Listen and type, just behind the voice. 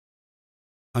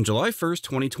On July 1st,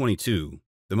 2022,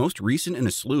 the most recent in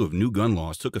a slew of new gun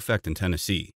laws took effect in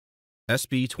Tennessee,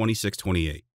 SB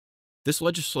 2628. This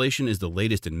legislation is the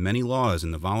latest in many laws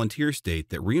in the volunteer state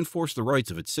that reinforce the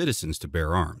rights of its citizens to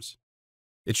bear arms.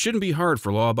 It shouldn't be hard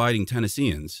for law-abiding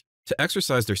Tennesseans to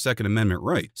exercise their Second Amendment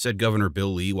right, said Governor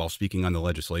Bill Lee while speaking on the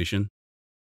legislation.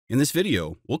 In this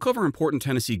video, we'll cover important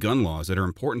Tennessee gun laws that are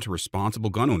important to responsible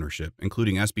gun ownership,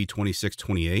 including SB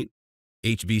 2628,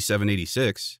 HB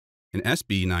 786, and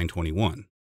SB 921,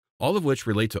 all of which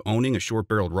relate to owning a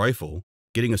short-barreled rifle,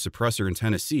 getting a suppressor in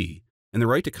Tennessee, and the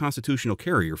right to constitutional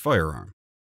carry your firearm.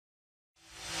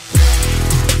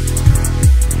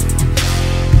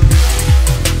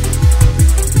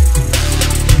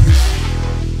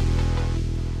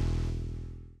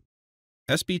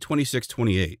 SB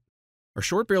 2628. Are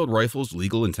short-barreled rifles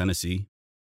legal in Tennessee?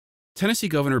 Tennessee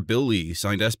Governor Bill Lee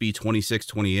signed SB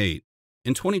 2628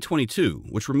 in 2022,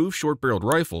 which removed short-barreled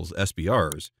rifles,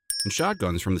 SBRs, and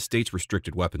shotguns from the state's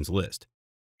restricted weapons list.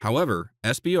 However,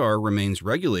 SBR remains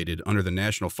regulated under the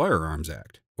National Firearms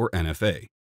Act, or NFA.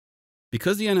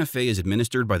 Because the NFA is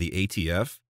administered by the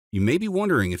ATF, you may be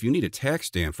wondering if you need a tax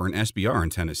stamp for an SBR in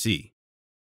Tennessee.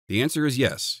 The answer is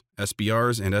yes.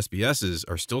 SBRs and SBSs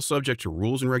are still subject to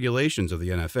rules and regulations of the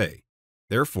NFA.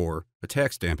 Therefore, a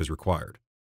tax stamp is required.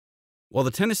 While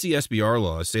the Tennessee SBR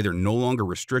laws say they're no longer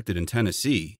restricted in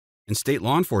Tennessee, and state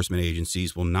law enforcement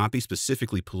agencies will not be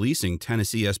specifically policing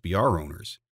Tennessee SBR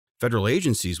owners, federal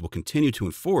agencies will continue to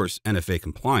enforce NFA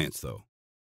compliance, though.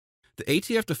 The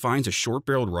ATF defines a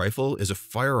short-barreled rifle as a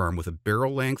firearm with a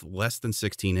barrel length less than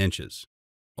 16 inches.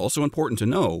 Also important to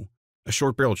know, a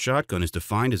short-barreled shotgun is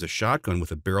defined as a shotgun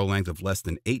with a barrel length of less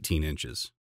than 18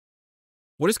 inches.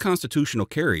 What is constitutional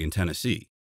carry in Tennessee?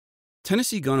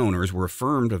 Tennessee gun owners were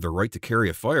affirmed of their right to carry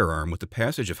a firearm with the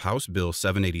passage of House Bill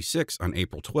 786 on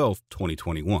April 12,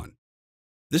 2021.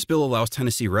 This bill allows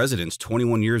Tennessee residents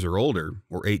 21 years or older,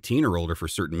 or 18 or older for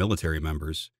certain military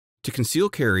members, to conceal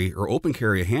carry or open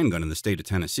carry a handgun in the state of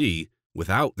Tennessee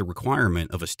without the requirement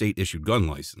of a state-issued gun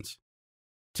license.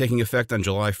 Taking effect on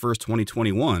July 1,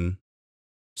 2021,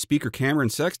 Speaker Cameron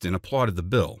Sexton applauded the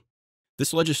bill.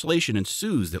 This legislation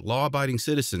ensues that law-abiding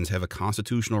citizens have a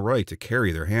constitutional right to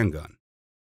carry their handgun.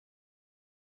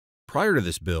 Prior to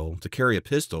this bill, to carry a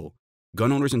pistol,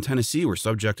 gun owners in Tennessee were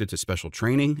subjected to special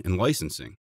training and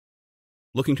licensing.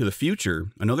 Looking to the future,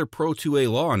 another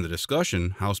Pro-2A law in the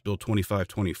discussion, House Bill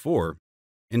 2524,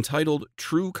 entitled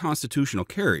True Constitutional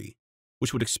Carry,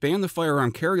 which would expand the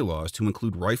firearm carry laws to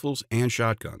include rifles and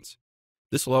shotguns.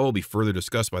 This law will be further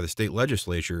discussed by the state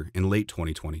legislature in late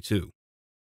 2022.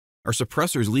 Are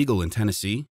suppressors legal in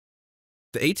Tennessee?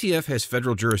 The ATF has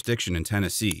federal jurisdiction in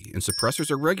Tennessee, and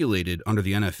suppressors are regulated under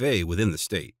the NFA within the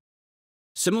state.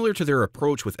 Similar to their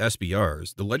approach with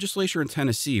SBRs, the legislature in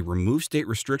Tennessee removed state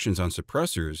restrictions on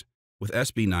suppressors with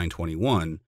SB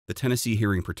 921, the Tennessee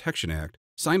Hearing Protection Act,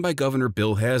 signed by Governor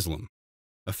Bill Haslam,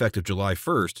 effective July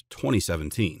 1,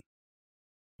 2017.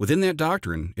 Within that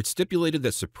doctrine, it stipulated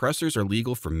that suppressors are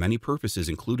legal for many purposes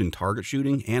including target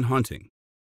shooting and hunting.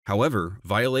 However,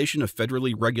 violation of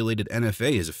federally regulated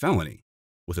NFA is a felony,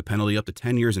 with a penalty up to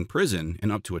 10 years in prison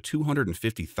and up to a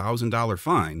 $250,000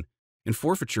 fine and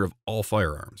forfeiture of all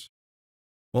firearms.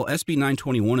 While SB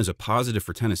 921 is a positive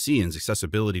for Tennesseans'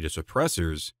 accessibility to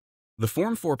suppressors, the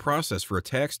Form 4 process for a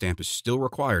tax stamp is still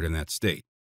required in that state,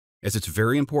 as it's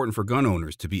very important for gun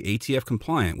owners to be ATF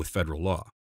compliant with federal law.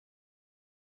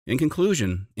 In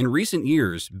conclusion, in recent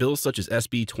years, bills such as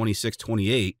SB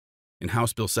 2628 and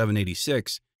House Bill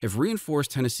 786 have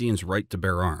reinforced Tennesseans' right to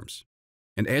bear arms.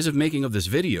 And as of making of this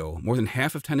video, more than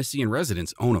half of Tennessean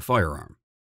residents own a firearm.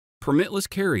 Permitless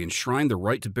carry enshrined the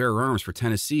right to bear arms for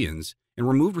Tennesseans and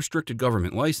removed restricted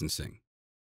government licensing.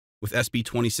 With SB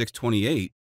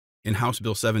 2628 and House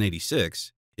Bill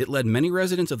 786, it led many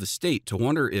residents of the state to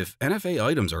wonder if NFA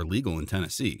items are legal in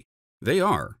Tennessee. They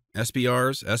are.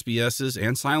 SBRs, SBSs,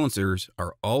 and silencers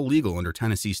are all legal under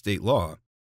Tennessee state law,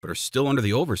 but are still under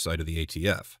the oversight of the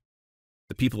ATF.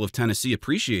 The people of Tennessee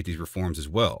appreciate these reforms as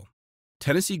well.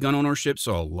 Tennessee gun ownership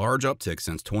saw a large uptick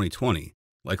since 2020,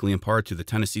 likely in part to the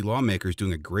Tennessee lawmakers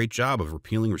doing a great job of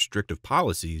repealing restrictive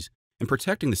policies and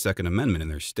protecting the Second Amendment in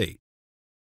their state.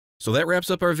 So that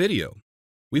wraps up our video.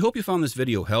 We hope you found this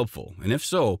video helpful, and if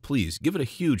so, please give it a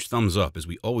huge thumbs up as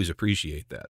we always appreciate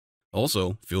that.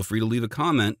 Also, feel free to leave a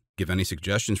comment, give any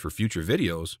suggestions for future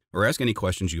videos, or ask any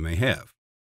questions you may have.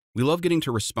 We love getting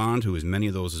to respond to as many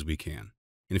of those as we can.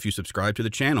 And if you subscribe to the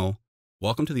channel,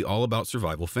 welcome to the All About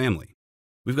Survival family.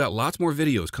 We've got lots more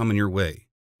videos coming your way.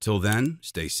 Till then,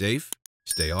 stay safe,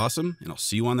 stay awesome, and I'll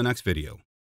see you on the next video.